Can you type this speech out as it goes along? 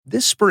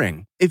This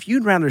spring, if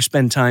you'd rather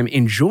spend time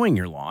enjoying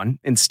your lawn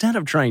instead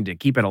of trying to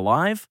keep it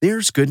alive,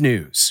 there's good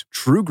news.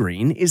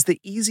 TruGreen is the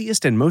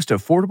easiest and most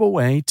affordable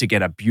way to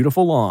get a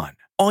beautiful lawn.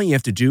 All you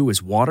have to do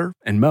is water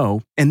and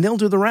mow, and they'll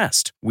do the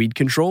rest. Weed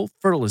control,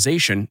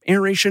 fertilization,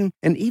 aeration,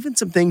 and even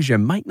some things you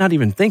might not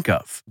even think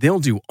of. They'll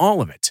do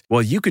all of it,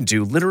 while you can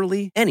do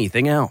literally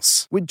anything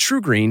else. With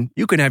TruGreen,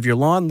 you can have your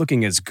lawn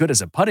looking as good as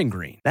a putting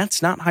green.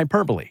 That's not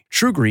hyperbole.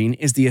 TruGreen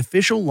is the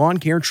official lawn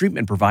care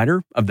treatment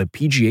provider of the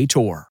PGA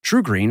Tour.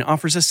 TruGreen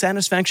offers a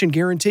satisfaction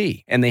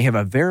guarantee, and they have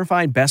a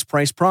verified best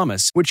price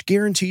promise, which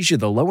guarantees you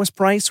the lowest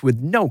price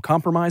with no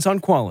compromise on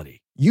quality.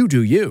 You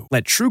do you.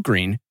 Let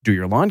TruGreen do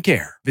your lawn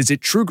care. Visit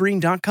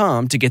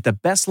TruGreen.com to get the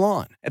best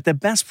lawn at the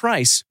best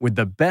price with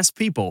the best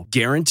people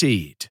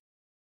guaranteed.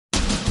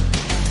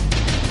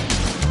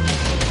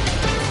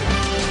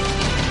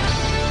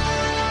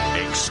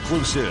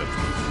 Exclusive.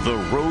 The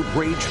road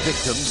rage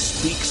victim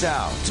speaks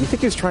out. You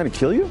think he was trying to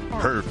kill you?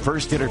 Her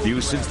first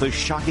interview since the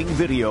shocking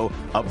video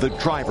of the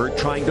driver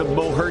trying to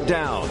mow her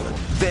down.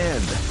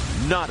 Then,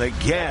 not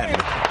again.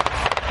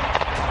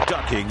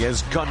 Ducking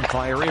as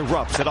gunfire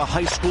erupts at a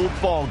high school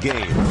ball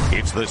game.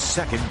 It's the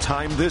second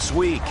time this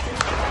week.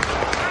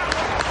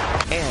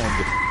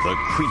 And the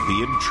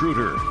creepy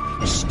intruder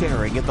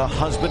staring at the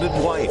husband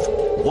and wife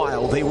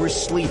while they were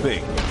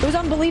sleeping. It was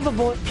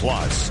unbelievable.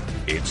 Plus,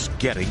 it's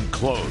getting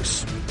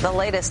close. The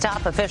latest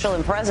top official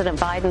in President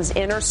Biden's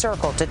inner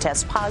circle to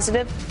test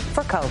positive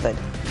for COVID.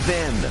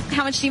 Then,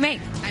 how much do you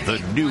make? The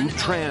new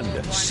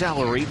trend,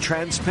 salary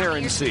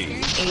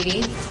transparency.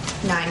 80, 90,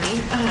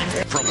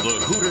 100. From the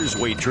Hooters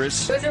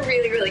waitress. It was a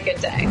really, really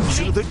good day.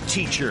 To the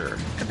teacher.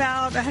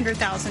 About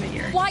 $100,000 a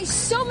year. Why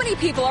so many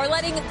people are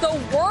letting the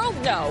world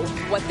know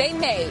what they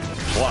made.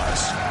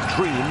 Plus,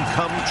 dream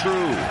come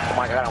true. Oh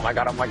my God, oh my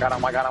God, oh my God, oh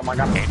my God, oh my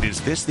God. And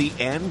is this the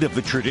end of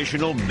the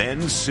traditional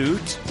men's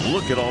suit?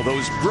 Look at all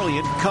those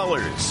brilliant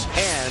colors.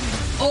 And...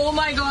 oh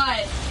my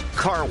God.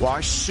 Car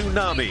wash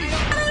tsunami.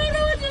 I don't even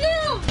know what to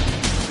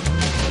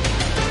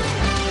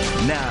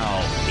do.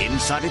 Now,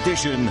 Inside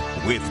Edition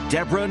with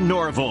Deborah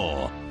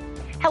Norville.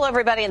 Hello,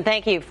 everybody, and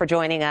thank you for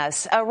joining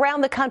us.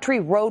 Around the country,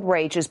 road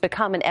rage has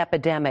become an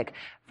epidemic.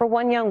 For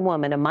one young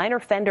woman, a minor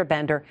fender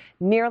bender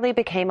nearly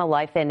became a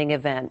life-ending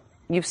event.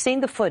 You've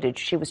seen the footage.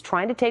 She was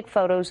trying to take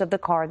photos of the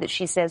car that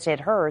she says hit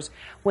hers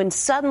when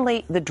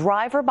suddenly the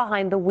driver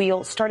behind the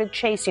wheel started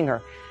chasing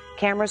her.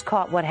 Cameras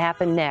caught what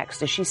happened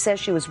next as she says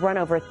she was run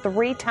over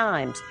 3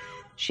 times.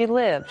 She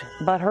lived,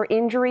 but her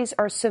injuries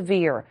are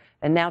severe.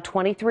 And now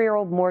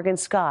 23-year-old Morgan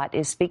Scott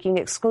is speaking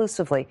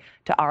exclusively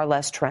to our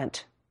Les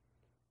Trent.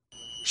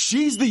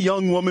 She's the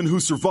young woman who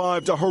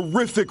survived a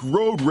horrific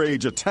road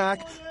rage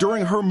attack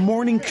during her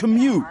morning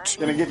commute.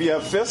 Gonna give you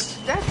a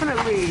fist?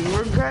 Definitely.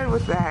 We're good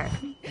with that.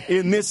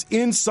 In this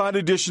Inside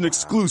Edition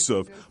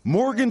exclusive,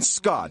 Morgan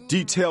Scott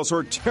details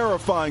her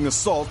terrifying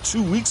assault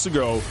 2 weeks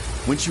ago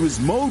when she was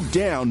mowed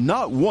down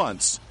not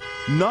once,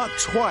 not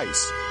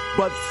twice,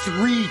 but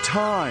 3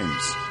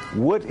 times.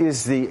 What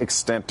is the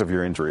extent of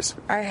your injuries?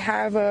 I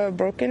have a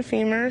broken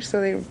femur, so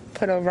they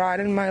put a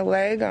rod in my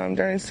leg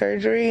during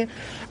surgery.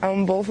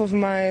 Both of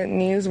my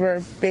knees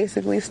were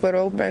basically split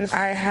open.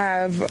 I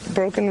have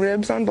broken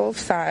ribs on both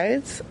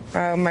sides.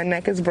 My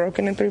neck is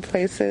broken in 3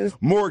 places.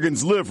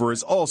 Morgan's liver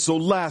is also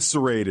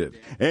lacerated,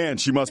 and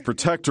she must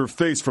protect her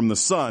face from the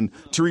sun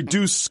to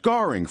reduce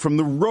scarring from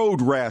the road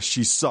rash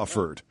she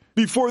suffered.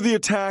 Before the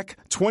attack,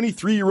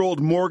 23-year-old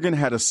Morgan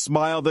had a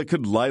smile that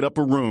could light up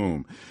a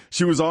room.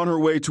 She was on her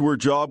way to her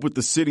job with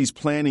the city's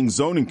Planning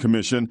Zoning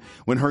Commission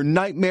when her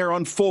nightmare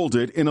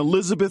unfolded in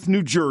Elizabeth,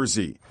 New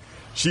Jersey.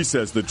 She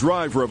says the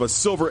driver of a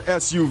silver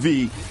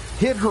SUV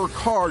hit her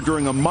car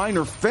during a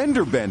minor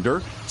fender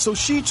bender, so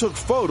she took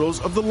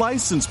photos of the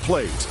license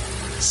plate.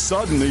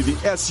 Suddenly, the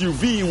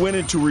SUV went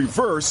into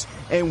reverse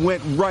and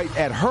went right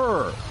at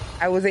her.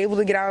 I was able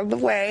to get out of the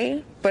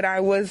way, but I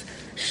was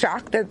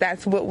shocked that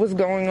that's what was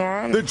going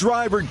on. The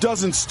driver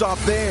doesn't stop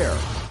there.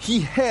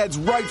 He heads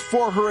right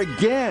for her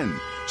again.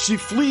 She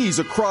flees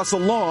across a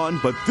lawn,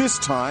 but this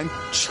time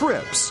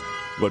trips.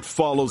 What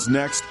follows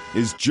next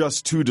is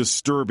just too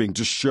disturbing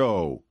to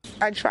show.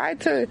 I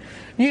tried to,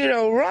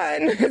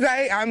 run because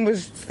I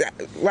was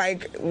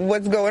like,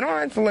 what's going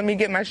on? So let me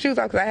get my shoes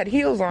off because I had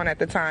heels on at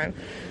the time.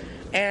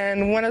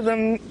 And one of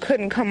them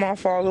couldn't come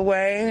off all the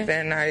way,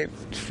 and I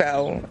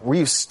fell. Were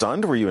you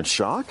stunned? Were you in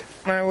shock?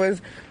 I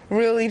was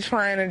really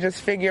trying to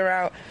just figure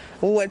out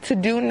what to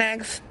do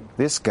next.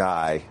 This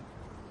guy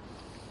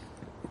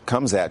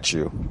comes at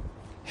you,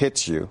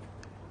 hits you,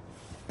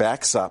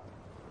 backs up,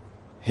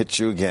 hits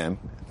you again,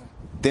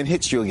 then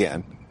hits you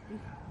again.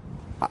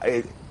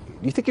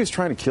 You think he was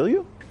trying to kill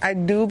you? I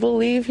do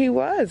believe he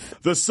was.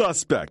 The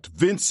suspect,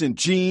 Vincent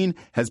Jean,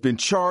 has been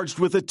charged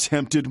with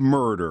attempted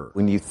murder.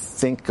 When you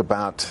think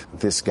about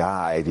this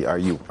guy, are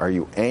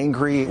you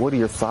angry? What are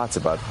your thoughts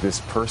about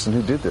this person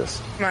who did this?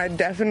 I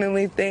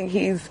definitely think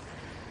he's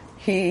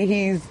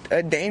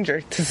a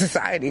danger to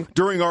society.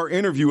 During our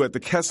interview at the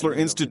Kessler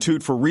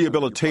Institute for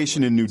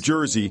Rehabilitation in New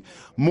Jersey,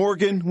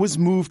 Morgan was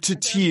moved to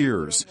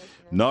tears.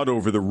 Not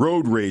over the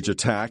road rage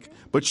attack,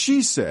 but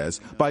she says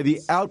by the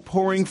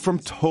outpouring from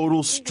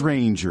total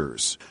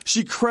strangers.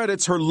 She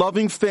credits her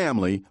loving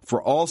family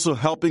for also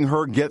helping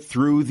her get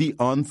through the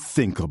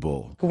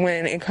unthinkable.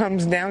 When it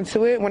comes down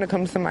to it, when it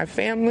comes to my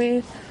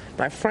family,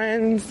 my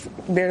friends,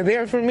 they're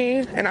there for me,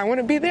 and I want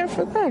to be there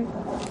for them.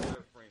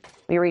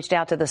 We reached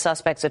out to the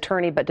suspect's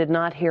attorney but did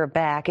not hear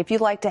back. If you'd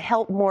like to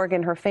help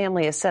Morgan, her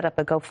family has set up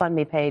a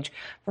GoFundMe page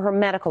for her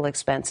medical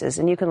expenses,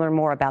 and you can learn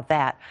more about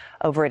that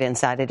over at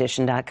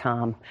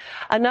InsideEdition.com.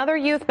 Another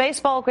youth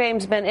baseball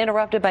game's been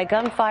interrupted by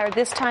gunfire.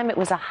 This time it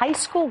was a high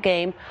school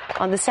game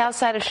on the south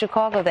side of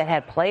Chicago that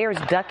had players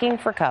ducking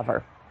for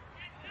cover.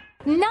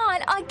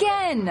 Not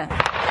again.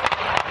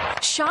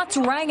 Shots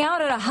rang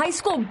out at a high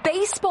school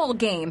baseball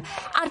game.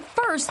 At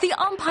first, the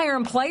umpire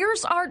and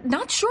players are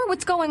not sure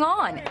what's going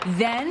on.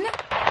 Then,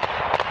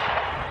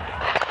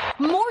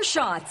 more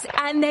shots,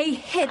 and they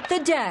hit the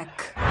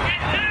deck.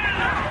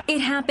 It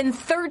happened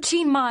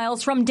 13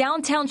 miles from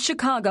downtown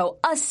Chicago,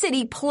 a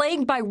city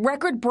plagued by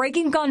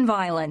record-breaking gun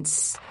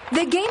violence.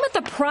 The game at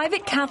the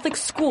private Catholic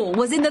school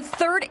was in the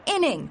third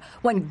inning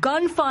when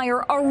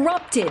gunfire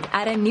erupted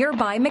at a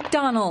nearby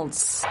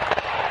McDonald's.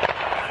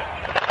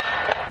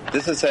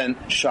 This has sent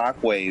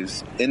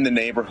shockwaves in the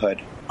neighborhood.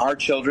 Our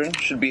children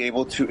should be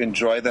able to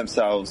enjoy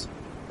themselves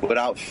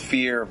without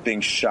fear of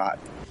being shot.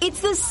 It's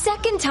the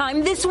second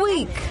time this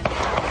week.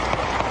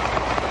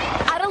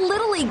 At a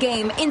Little League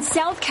game in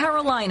South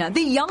Carolina, the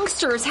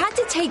youngsters had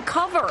to take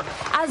cover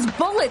as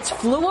bullets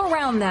flew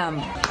around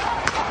them.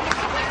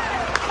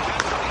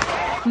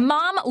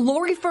 Mom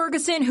Lori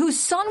Ferguson, whose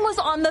son was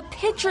on the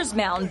pitcher's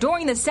mound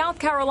during the South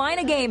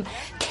Carolina game,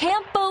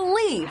 can't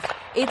believe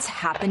it's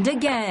happened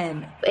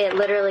again. It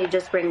literally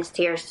just brings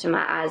tears to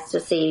my eyes to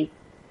see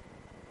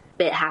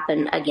it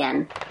happen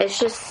again. It's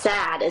just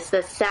sad. It's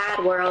the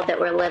sad world that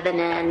we're living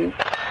in.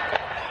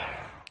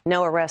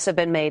 No arrests have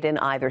been made in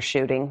either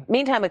shooting.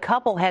 Meantime, a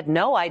couple had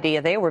no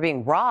idea they were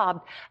being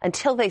robbed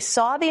until they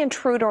saw the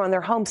intruder on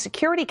their home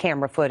security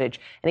camera footage.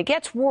 And it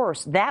gets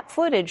worse. That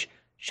footage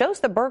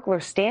shows the burglar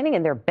standing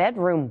in their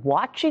bedroom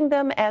watching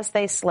them as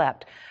they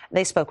slept.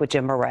 They spoke with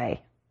Jim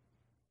Murray.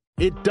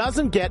 It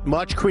doesn't get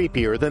much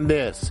creepier than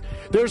this.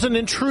 There's an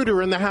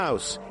intruder in the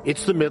house.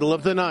 It's the middle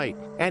of the night,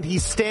 and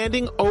he's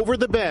standing over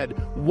the bed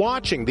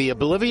watching the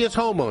oblivious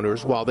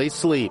homeowners while they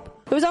sleep.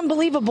 It was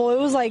unbelievable. It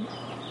was like,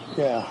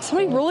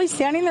 somebody really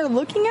standing there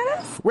looking at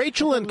us?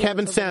 Rachel and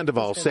Kevin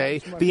Sandoval say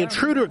the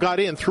intruder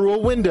got in through a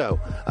window.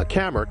 A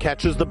camera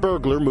catches the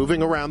burglar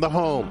moving around the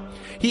home.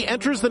 He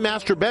enters the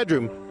master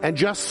bedroom and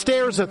just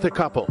stares at the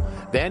couple.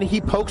 Then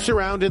he pokes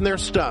around in their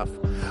stuff.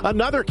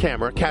 Another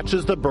camera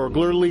catches the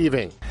burglar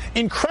leaving.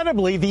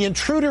 Incredibly, the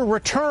intruder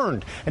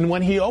returned, and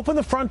when he opened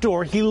the front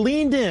door, he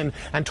leaned in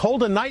and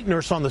told a night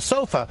nurse on the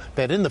sofa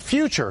that in the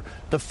future,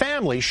 the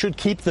family should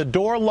keep the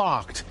door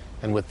locked.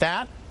 And with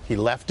that, he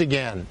left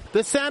again. The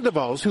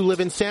Sandovals, who live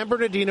in San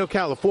Bernardino,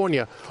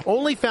 California,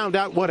 only found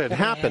out what had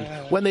happened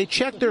when they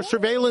checked their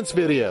surveillance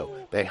video.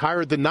 They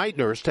hired the night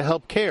nurse to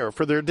help care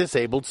for their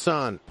disabled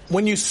son.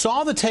 When you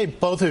saw the tape,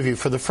 both of you,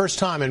 for the first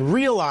time and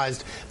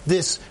realized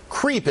this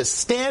creep is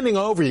standing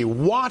over you,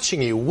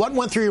 watching you, what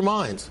went through your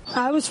minds?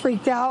 I was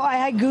freaked out. I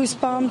had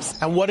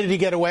goosebumps. And what did he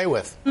get away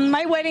with?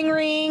 My wedding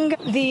ring,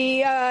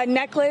 the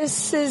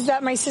necklaces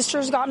that my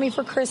sisters got me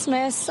for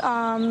Christmas.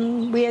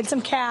 We had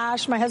some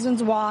cash, my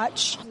husband's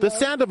watch. The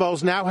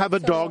Sandovals now have a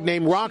dog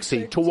named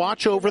Roxy to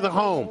watch over the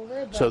home,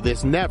 so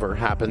this never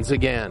happens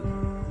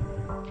again.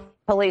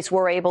 Police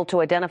were able to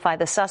identify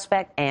the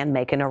suspect and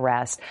make an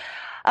arrest.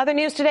 Other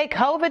news today,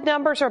 COVID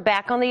numbers are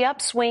back on the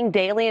upswing.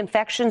 Daily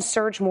infections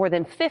surged more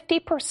than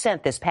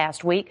 50% this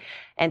past week.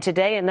 And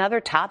today, another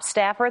top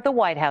staffer at the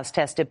White House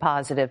tested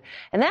positive.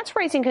 And that's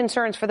raising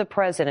concerns for the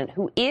president,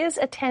 who is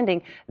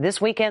attending this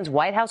weekend's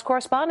White House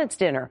Correspondents'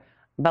 Dinner,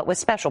 but with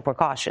special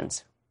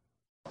precautions.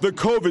 The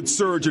COVID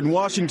surge in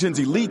Washington's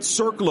elite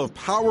circle of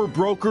power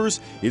brokers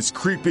is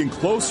creeping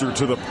closer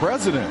to the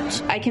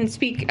president. I can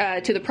speak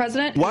to the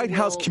president. White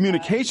House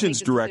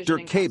Communications Director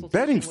Kate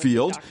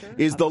Bedingfield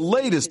is the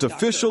latest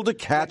official to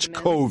catch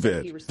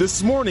COVID.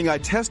 This morning, I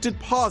tested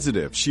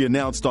positive, she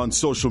announced on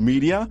social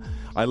media.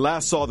 I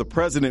last saw the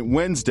president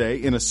Wednesday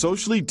in a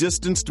socially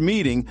distanced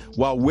meeting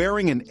while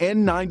wearing an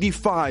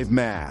N95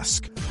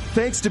 mask.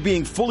 Thanks to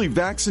being fully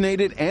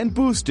vaccinated and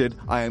boosted,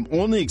 I am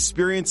only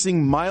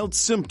experiencing mild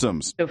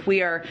symptoms. If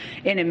we are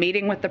in a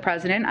meeting with the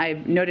president,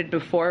 I've noted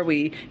before,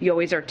 you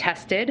always are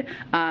tested.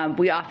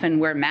 We often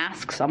wear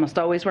masks, almost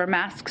always wear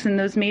masks in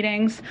those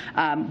meetings.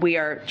 We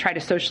try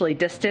to socially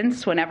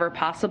distance whenever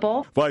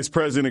possible. Vice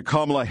President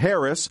Kamala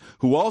Harris,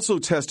 who also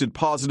tested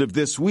positive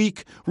this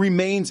week,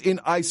 remains in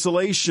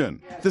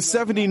isolation. The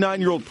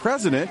 79-year-old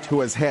president,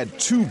 who has had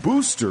 2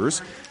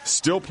 boosters,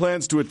 still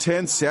plans to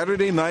attend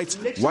Saturday night's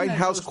White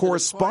House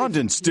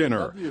Correspondents'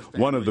 Dinner,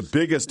 one of the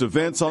biggest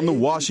events on the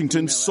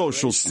Washington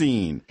social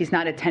scene. He's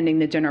not attending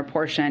the dinner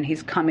portion.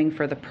 He's coming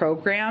for the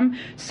program.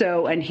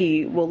 And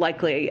he will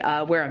likely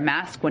wear a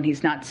mask when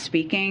he's not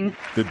speaking.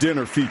 The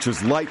dinner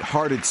features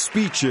light-hearted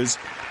speeches,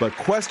 but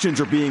questions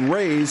are being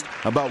raised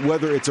about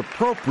whether it's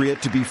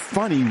appropriate to be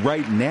funny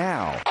right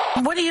now.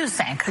 What do you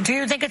think? Do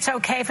you think it's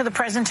okay for the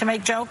president to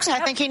make jokes? I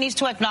think he needs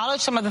to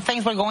acknowledge some of the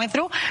things we're going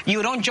through.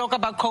 You don't joke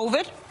about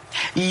COVID.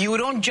 You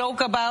don't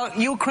joke about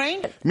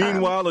Ukraine.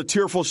 Meanwhile, a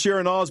tearful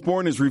Sharon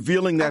Osbourne is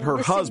revealing that her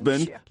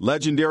husband,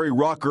 legendary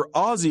rocker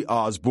Ozzy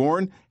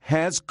Osbourne,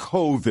 has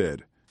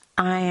COVID.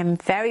 I am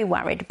very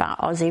worried about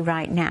Ozzy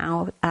right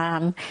now.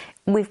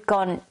 We've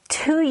gone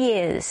 2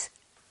 years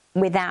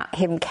without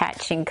him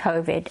catching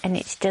COVID, and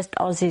it's just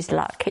Ozzy's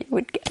luck he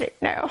would get it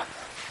now.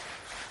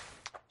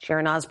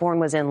 Sharon Osbourne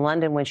was in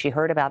London when she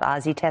heard about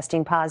Ozzy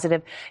testing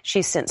positive.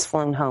 She's since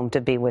flown home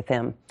to be with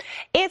him.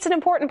 It's an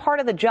important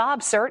part of the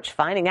job search,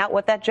 finding out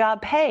what that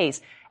job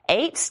pays.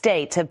 8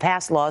 states have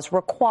passed laws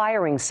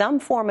requiring some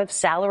form of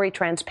salary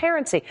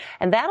transparency,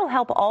 and that'll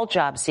help all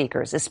job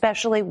seekers,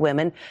 especially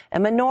women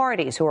and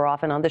minorities who are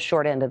often on the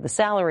short end of the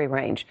salary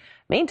range.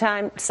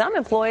 Meantime, some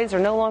employees are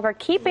no longer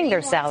keeping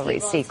their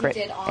salaries secret.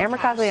 Amber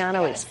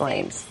Cagliano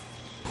explains.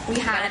 We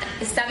had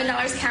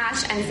 $7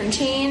 cash and some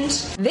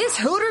change. This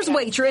Hooters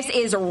waitress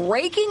is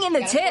raking in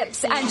the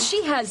tips, and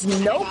she has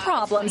no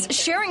problems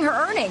sharing her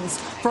earnings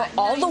for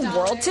all the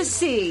world to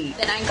see.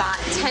 Then I got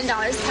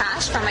 $10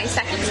 cash from my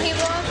second table.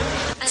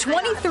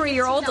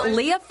 23-year-old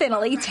Leah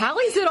Finley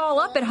tallies it all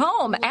up at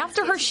home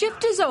after her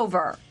shift is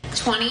over.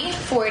 20,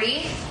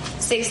 40,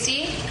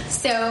 60.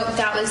 So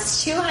that was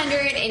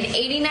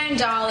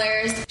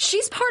 $289.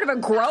 She's part of a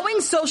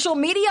growing social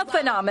media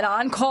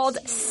phenomenon called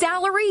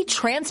salary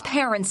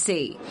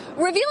transparency.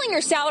 Revealing your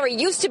salary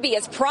used to be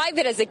as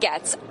private as it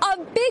gets, a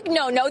big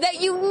no-no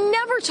that you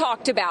never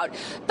talked about.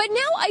 But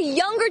now a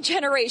younger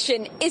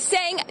generation is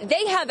saying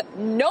they have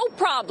no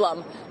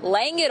problem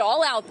laying it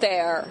all out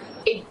there.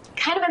 It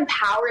kind of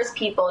empowers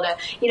people to,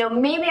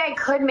 maybe I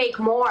could make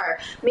more.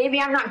 Maybe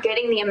I'm not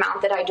getting the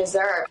amount that I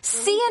deserve.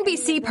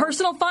 CNBC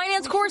personal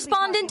finance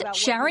correspondent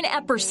Sharon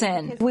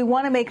Epperson. We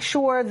want to make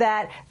sure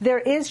that there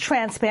is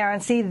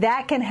transparency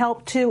that can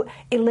help to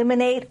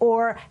eliminate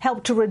or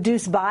help to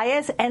reduce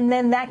bias, and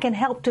then that can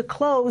help to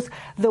close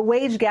the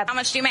wage gap. How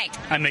much do you make?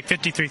 I make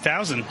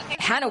 $53,000.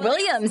 Hannah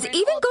Williams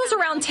even goes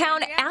around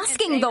town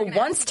asking the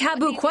once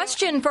taboo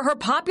question for her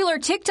popular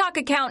TikTok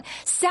account,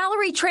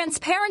 Salary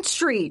Transparent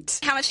Street.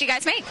 How much do you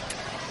guys make?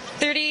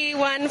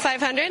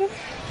 $31,500.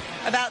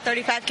 About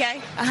 $35K.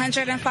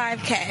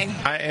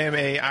 $105K. I am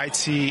a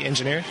IT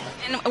engineer.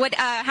 And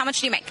how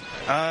much do you make?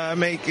 I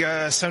make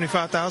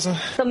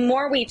 $75,000. The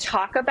more we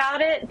talk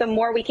about it, the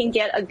more we can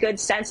get a good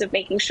sense of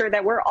making sure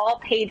that we're all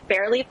paid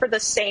fairly for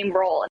the same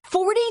role.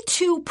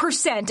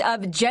 42%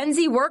 of Gen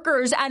Z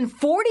workers and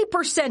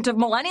 40% of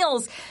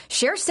millennials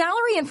share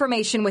salary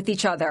information with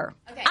each other.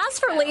 Okay, as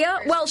for Leah,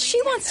 well, she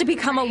wants to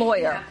become a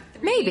lawyer.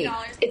 Maybe.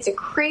 It's a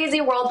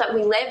crazy world that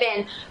we live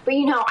in, but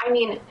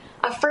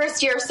a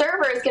first-year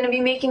server is going to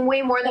be making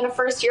way more than a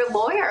first-year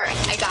lawyer.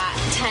 I got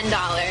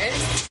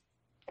 $10.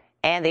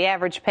 And the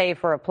average pay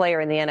for a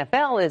player in the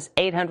NFL is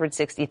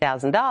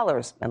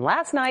 $860,000. And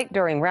last night,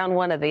 during round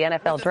 1 of the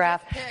NFL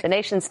draft, the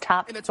nation's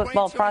top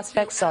football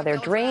prospects saw their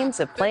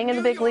dreams of playing in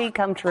the big league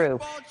come true.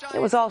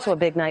 It was also a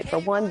big night for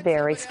one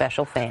very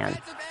special fan.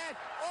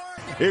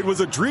 It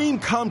was a dream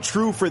come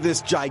true for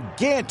this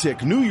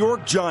gigantic New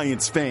York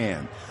Giants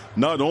fan.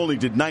 Not only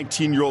did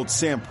 19-year-old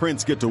Sam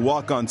Prince get to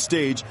walk on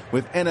stage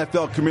with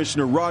NFL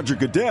Commissioner Roger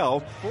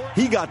Goodell,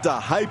 he got to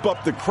hype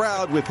up the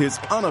crowd with his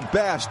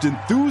unabashed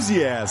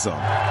enthusiasm.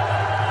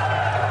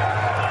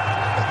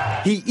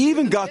 He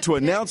even got to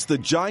announce the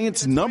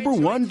Giants'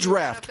 #1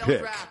 draft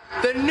pick.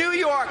 The New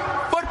York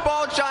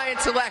Football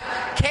Giants select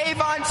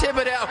Kayvon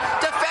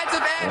Thibodeau,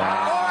 defensive end,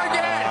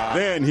 Oregon.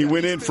 Then he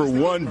went in for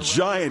one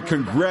giant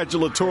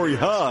congratulatory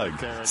hug.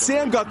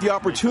 Sam got the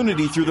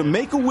opportunity through the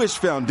Make-A-Wish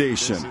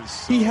Foundation.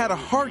 He had a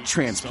heart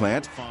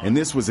transplant, and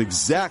this was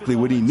exactly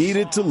what he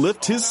needed to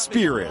lift his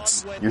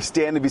spirits. You're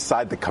standing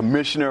beside the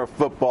commissioner of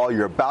football.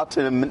 You're about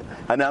to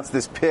announce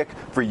this pick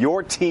for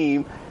your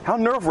team. How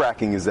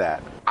nerve-wracking is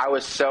that? I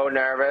was so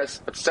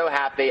nervous, but so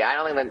happy. I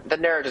don't think the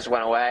nerve just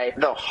went away.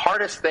 The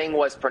hardest thing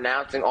was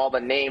pronouncing all the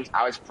names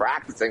I was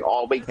practicing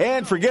all week.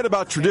 And forget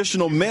about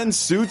traditional men's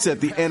suits at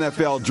the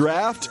NFL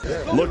draft.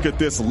 Look at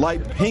this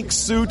light pink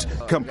suit,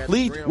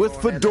 complete with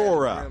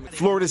fedora.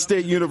 Florida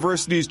State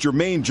University's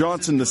Jermaine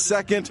Johnson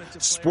II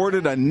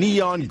sported a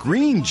neon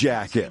green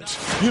jacket.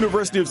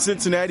 University of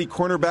Cincinnati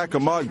cornerback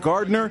Ahmad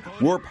Gardner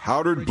wore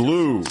powdered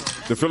blue.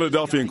 The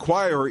Philadelphia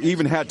Inquirer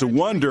even had to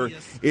wonder,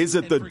 is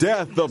it the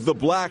death of the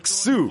black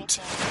suit?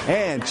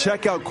 And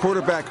check out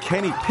quarterback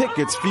Kenny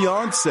Pickett's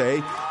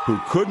fiancée, who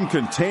couldn't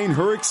contain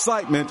her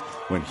excitement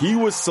when he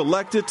was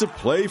selected to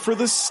play for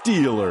the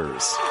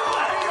Steelers.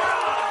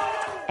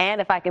 And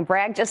if I can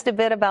brag just a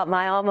bit about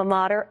my alma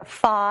mater,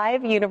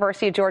 5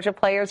 University of Georgia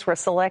players were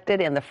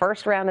selected in the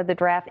first round of the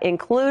draft,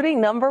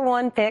 including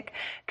 #1 pick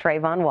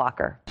Trayvon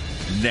Walker.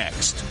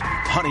 Next,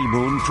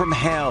 honeymoon from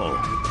hell.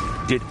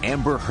 Did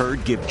Amber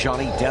Heard give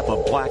Johnny Depp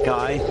a black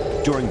eye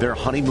during their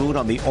honeymoon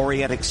on the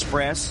Orient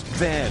Express?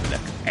 Then,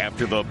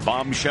 after the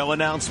bombshell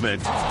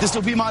announcement, this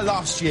will be my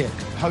last year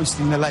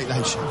hosting The Late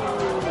Late Show.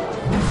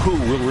 Who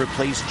will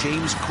replace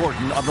James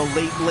Corden on The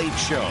Late Late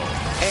Show?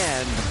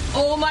 And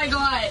oh my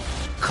God,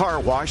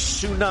 car wash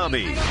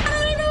tsunami.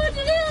 I don't know what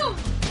to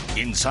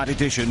do. Inside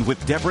Edition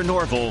with Deborah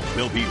Norville.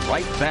 We'll be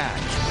right back.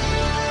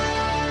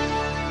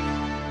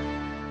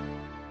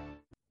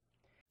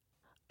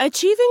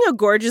 Achieving a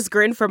gorgeous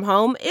grin from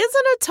home isn't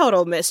a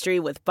total mystery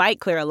with Byte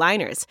Clear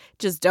aligners.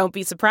 Just don't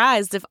be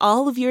surprised if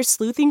all of your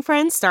sleuthing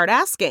friends start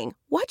asking,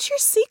 "What's your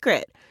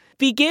secret?"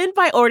 Begin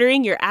by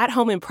ordering your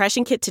at-home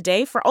impression kit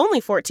today for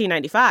only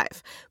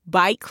 $14.95.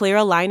 Byte Clear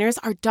aligners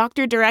are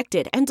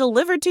doctor-directed and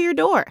delivered to your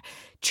door.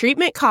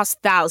 Treatment costs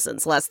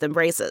thousands less than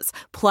braces.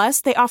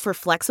 Plus, they offer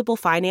flexible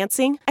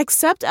financing,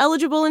 accept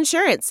eligible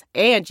insurance,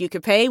 and you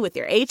can pay with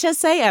your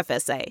HSA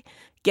FSA.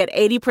 Get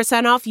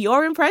 80% off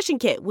your impression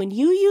kit when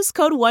you use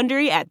code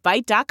WONDERY at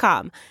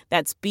Byte.com.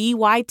 That's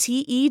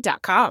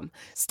BYTE.com.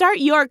 Start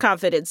your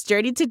confidence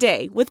journey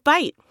today with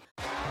Byte.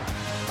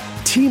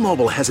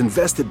 T-Mobile has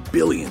invested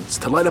billions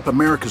to light up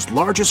America's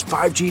largest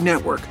 5G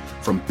network,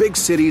 from big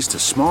cities to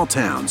small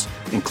towns,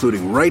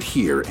 including right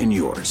here in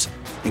yours.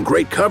 And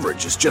great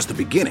coverage is just the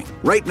beginning.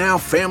 Right now,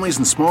 families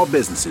and small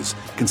businesses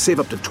can save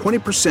up to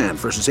 20%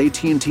 versus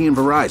AT&T and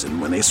Verizon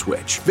when they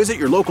switch. Visit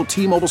your local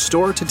T-Mobile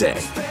store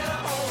today.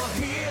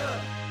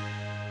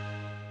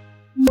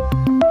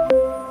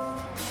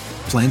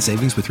 Plan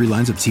savings with 3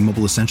 lines of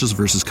T-Mobile Essentials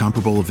versus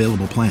comparable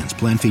available plans.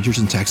 Plan features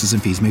and taxes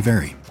and fees may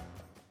vary.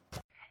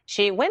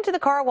 She went to the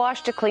car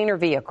wash to clean her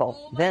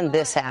vehicle. Then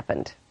this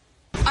happened.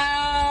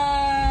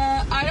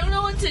 I don't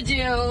know what to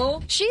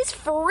do. She's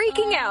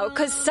freaking out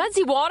because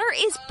sudsy water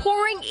is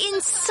pouring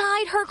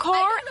inside her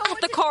car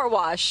at the car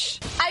wash.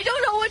 I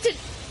don't want it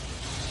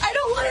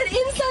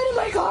inside of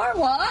my car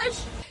wash.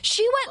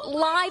 She went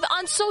live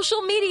on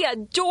social media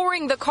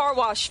during the car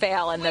wash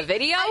fail, and the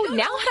video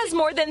now has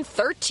more than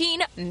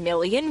 13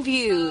 million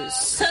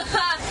views.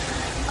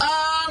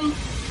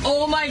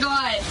 Oh my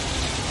God.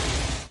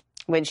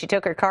 When she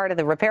took her car to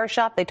the repair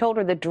shop, they told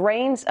her the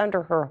drains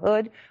under her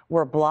hood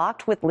were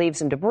blocked with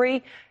leaves and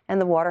debris, and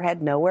the water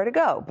had nowhere to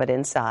go but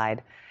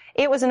inside.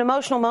 It was an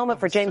emotional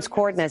moment for James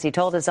Corden as he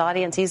told his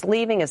audience he's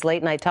leaving his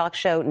late-night talk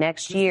show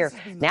next year.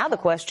 Now the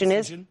question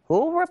is, who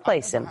will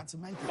replace him?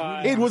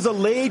 It was a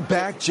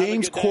laid-back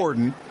James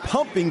Corden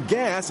pumping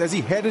gas as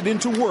he headed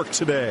into work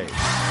today.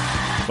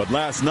 But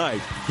last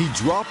night, he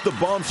dropped the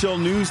bombshell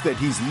news that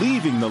he's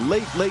leaving the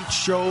Late Late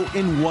Show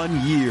in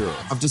 1 year.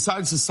 I've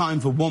decided to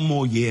sign for 1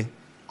 more year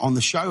on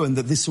the show, and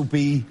that this will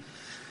be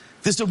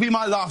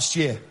my last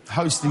year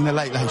hosting The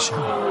Late Late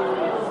Show.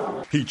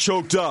 He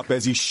choked up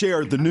as he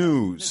shared the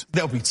news.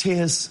 There'll be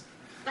tears.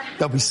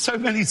 There'll be so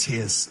many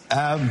tears.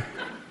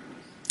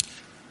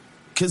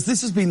 Because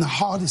this has been the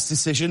hardest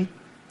decision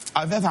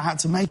I've ever had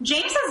to make.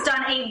 James has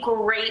done a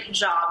great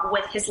job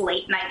with his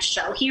late night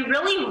show. He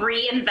really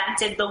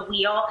reinvented the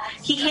wheel.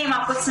 He came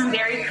up with some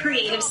very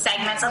creative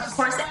segments. Of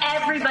course,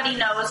 everybody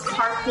knows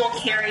carpool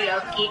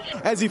karaoke.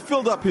 As he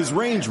filled up his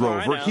Range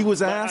Rover, he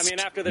was asked,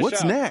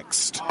 what's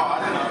next?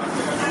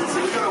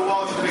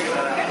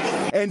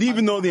 And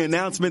even though the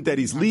announcement that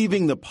he's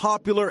leaving the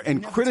popular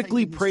and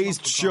critically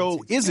praised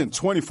show isn't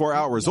 24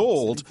 hours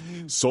old,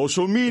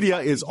 social media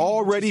is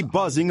already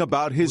buzzing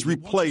about his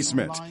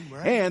replacement.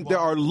 And there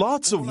are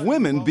lots of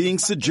women being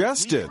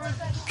suggested.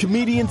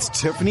 Comedians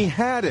Tiffany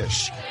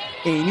Haddish,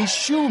 Amy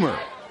Schumer,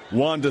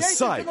 Wanda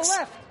Sykes,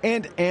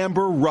 and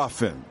Amber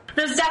Ruffin.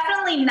 There's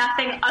definitely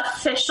nothing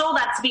official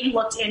that's being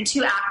looked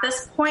into at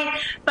this point,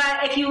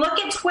 but if you look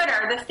at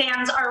Twitter, the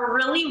fans are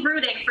really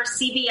rooting for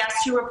CBS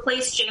to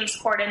replace James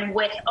Corden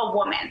with a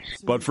woman.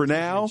 But for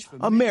now,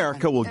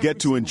 America will get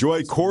to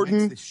enjoy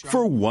Corden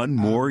for 1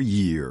 more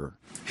year.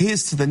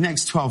 Here's to the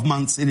next 12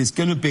 months. It is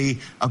going to be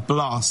a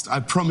blast.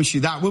 I promise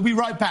you that. We'll be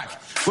right back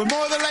with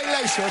more of The Late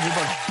Late Show,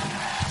 everybody.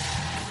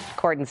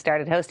 Corden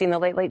started hosting The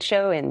Late Late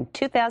Show in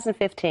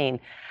 2015.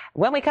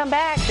 When we come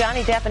back,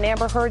 Johnny Depp and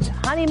Amber Heard's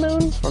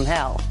honeymoon from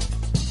hell.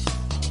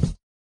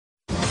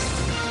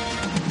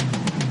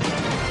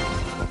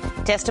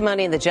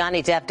 Testimony in the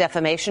Johnny Depp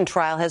defamation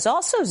trial has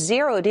also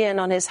zeroed in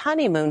on his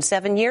honeymoon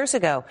 7 years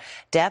ago.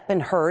 Depp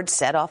and Heard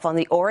set off on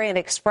the Orient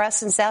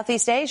Express in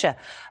Southeast Asia.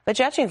 But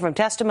judging from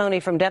testimony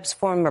from Depp's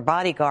former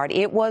bodyguard,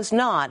 it was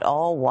not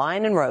all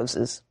wine and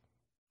roses.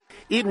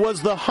 It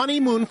was the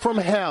honeymoon from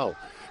hell.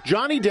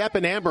 Johnny Depp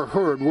and Amber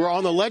Heard were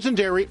on the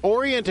legendary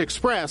Orient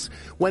Express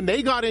when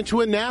they got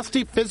into a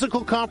nasty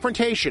physical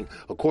confrontation,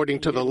 according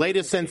to the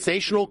latest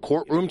sensational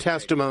courtroom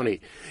testimony.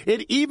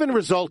 It even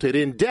resulted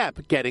in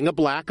Depp getting a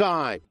black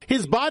eye.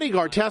 His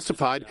bodyguard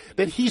testified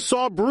that he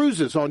saw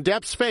bruises on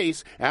Depp's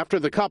face after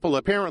the couple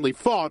apparently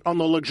fought on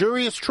the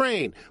luxurious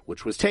train,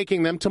 which was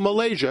taking them to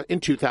Malaysia in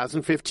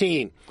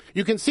 2015.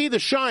 You can see the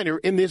shiner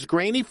in this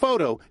grainy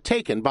photo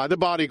taken by the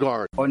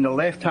bodyguard. On the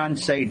left-hand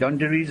side,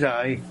 under his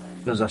eye,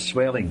 There's a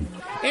swelling.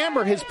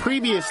 Amber has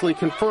previously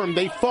confirmed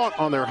they fought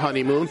on their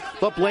honeymoon,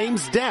 but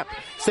blames Depp,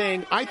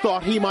 saying, "I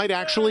thought he might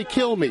actually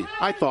kill me.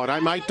 I thought I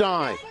might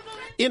die."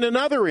 In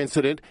another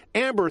incident,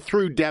 Amber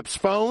threw Depp's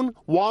phone,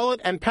 wallet,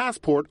 and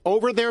passport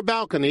over their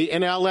balcony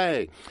in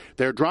L.A.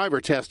 Their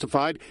driver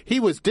testified he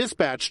was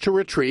dispatched to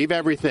retrieve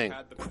everything.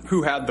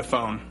 Who had the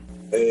phone?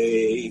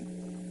 A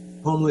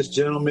homeless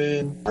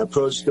gentleman. I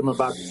approached him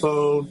about the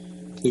phone.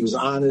 He was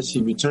honest.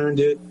 He returned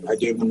it. I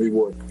gave him the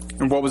reward.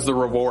 And what was the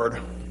reward?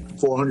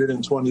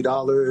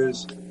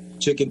 $420,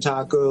 chicken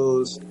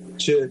tacos,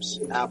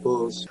 chips,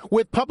 apples.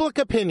 With public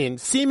opinion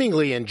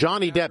seemingly in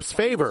Johnny Depp's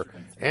favor,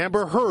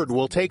 Amber Heard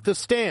will take the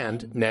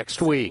stand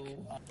next week.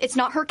 It's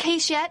not her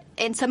case yet,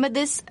 and some of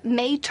this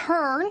may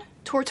turn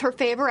towards her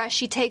favor as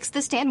she takes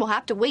the stand. We'll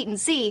have to wait and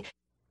see.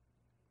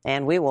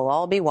 And we will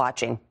all be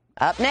watching.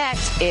 Up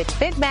next, it's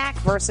Big Mac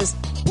versus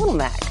Little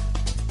Mac.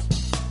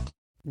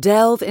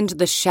 Delve into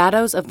the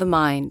shadows of the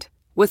mind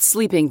with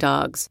Sleeping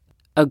Dogs,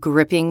 a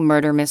gripping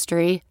murder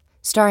mystery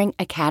starring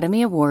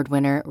Academy Award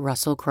winner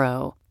Russell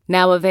Crowe.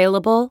 Now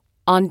available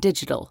on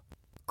digital.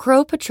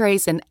 Crowe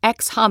portrays an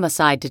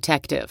ex-homicide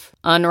detective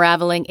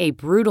unraveling a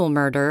brutal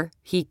murder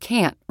he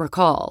can't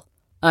recall.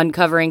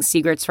 Uncovering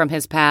secrets from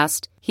his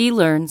past, he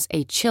learns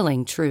a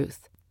chilling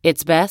truth.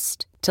 It's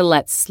best to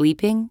let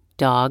sleeping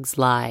dogs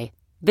lie.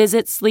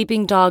 Visit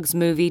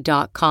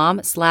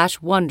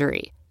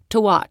sleepingdogsmovie.com/Wondery to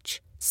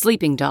watch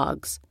Sleeping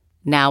Dogs,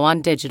 now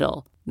on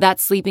digital.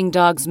 That's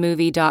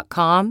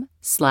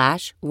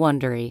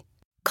sleepingdogsmovie.com/Wondery.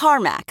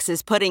 CarMax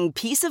is putting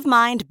peace of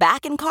mind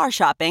back in car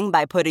shopping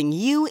by putting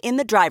you in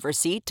the driver's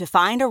seat to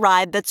find a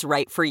ride that's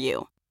right for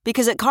you.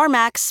 Because at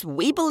CarMax,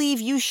 we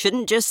believe you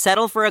shouldn't just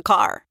settle for a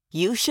car.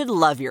 You should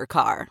love your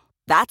car.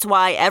 That's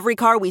why every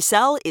car we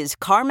sell is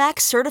CarMax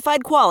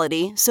certified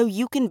quality, so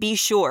you can be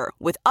sure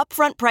with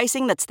upfront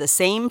pricing that's the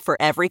same for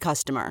every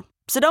customer.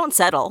 So don't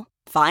settle.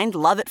 Find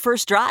love at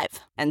first drive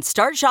and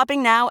start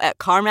shopping now at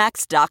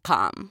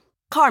CarMax.com.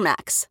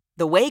 CarMax,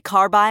 the way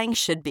car buying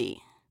should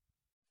be.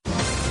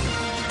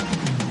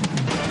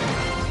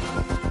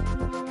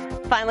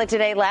 Finally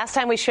today, last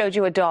time we showed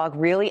you a dog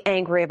really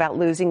angry about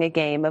losing a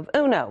game of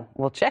Uno.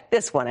 Well, check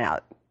this one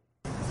out.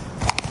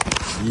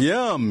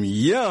 Yum,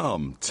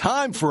 yum.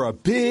 Time for a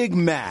Big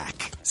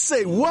Mac.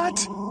 Say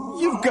what?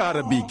 You've got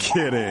to be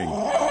kidding.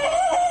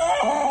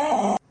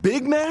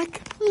 Big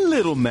Mac?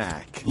 Little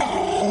Mac.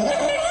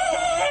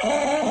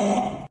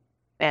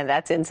 And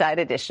that's Inside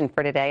Edition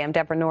for today. I'm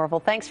Deborah Norville.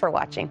 Thanks for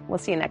watching. We'll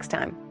see you next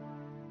time.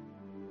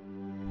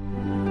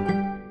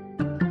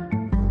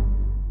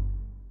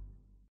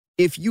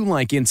 If you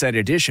like Inside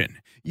Edition,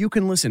 you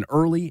can listen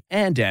early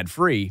and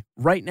ad-free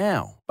right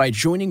now by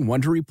joining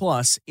Wondery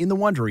Plus in the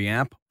Wondery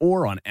app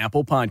or on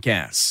Apple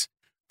Podcasts.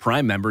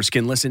 Prime members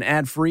can listen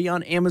ad-free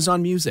on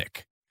Amazon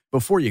Music.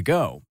 Before you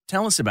go,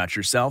 tell us about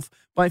yourself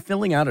by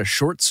filling out a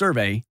short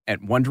survey at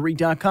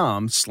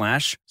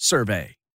Wondery.com/survey.